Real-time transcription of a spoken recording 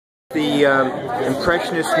the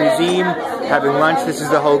Impressionist Museum, having lunch. This is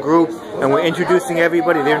the whole group, and we're introducing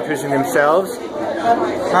everybody. They're introducing themselves.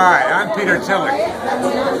 Hi, I'm Peter Tilley.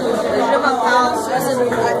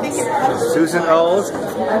 Susan Oles.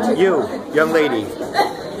 You, young lady.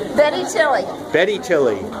 Betty Tilley. Betty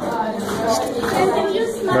Tilley.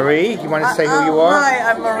 Marie, you want to say who you are?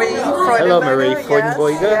 Hi, I'm Marie. Hello, Marie.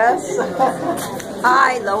 Freudenberger. Yes.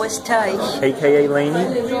 Hi, Lois Teich. A.K.A. Laney.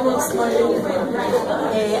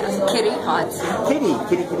 Kitty Hodson. Kitty.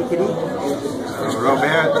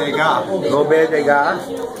 Robert Degas. Robert Degas.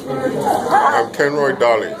 I'm Kenroy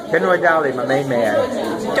Dolly. Kenroy Dolly, my main man.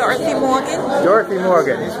 Dorothy Morgan. Dorothy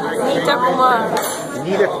Morgan. Nita Kumar.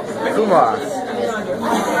 Nita Kumar.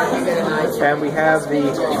 And we have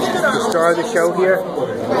the star of the show here.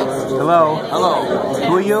 Hello. Hello.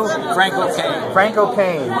 Who are you? Frank O'Kane. Frank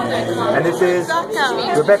O'Kane. And this is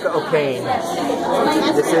Rebecca O'Kane.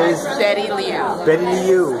 This is Betty Liu. Betty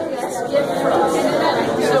Liu.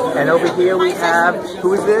 And over here we have,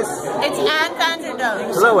 who is this? It's Ann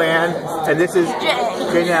Vanderdoes. Hello, Ann. And this is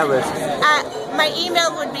Jane Ellis. My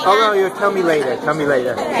email would be. Oh no, you tell me later. Tell me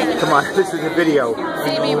later. Come on, this is a video.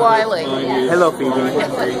 Phoebe Wiley. Hello, Phoebe.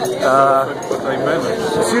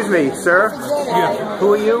 Excuse me, sir. Yes.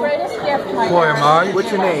 Who are you? Who am I? What's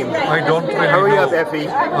your name? I don't really Hurry know. up, Effie.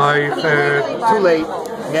 I Too late.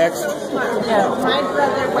 Next. My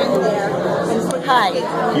brother went there. Hi,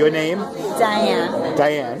 Your name? Diane.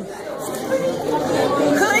 Diane.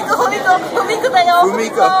 Fumiko.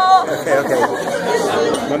 Fumiko. Okay.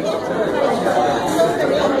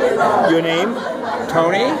 Your name?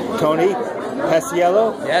 Tony? Tony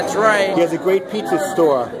Paciello? That's right. He has a great pizza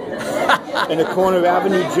store in the corner of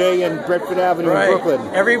Avenue J and Bedford Avenue in Brooklyn.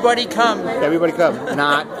 Everybody come. Everybody come.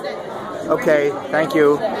 Not. Okay, thank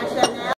you.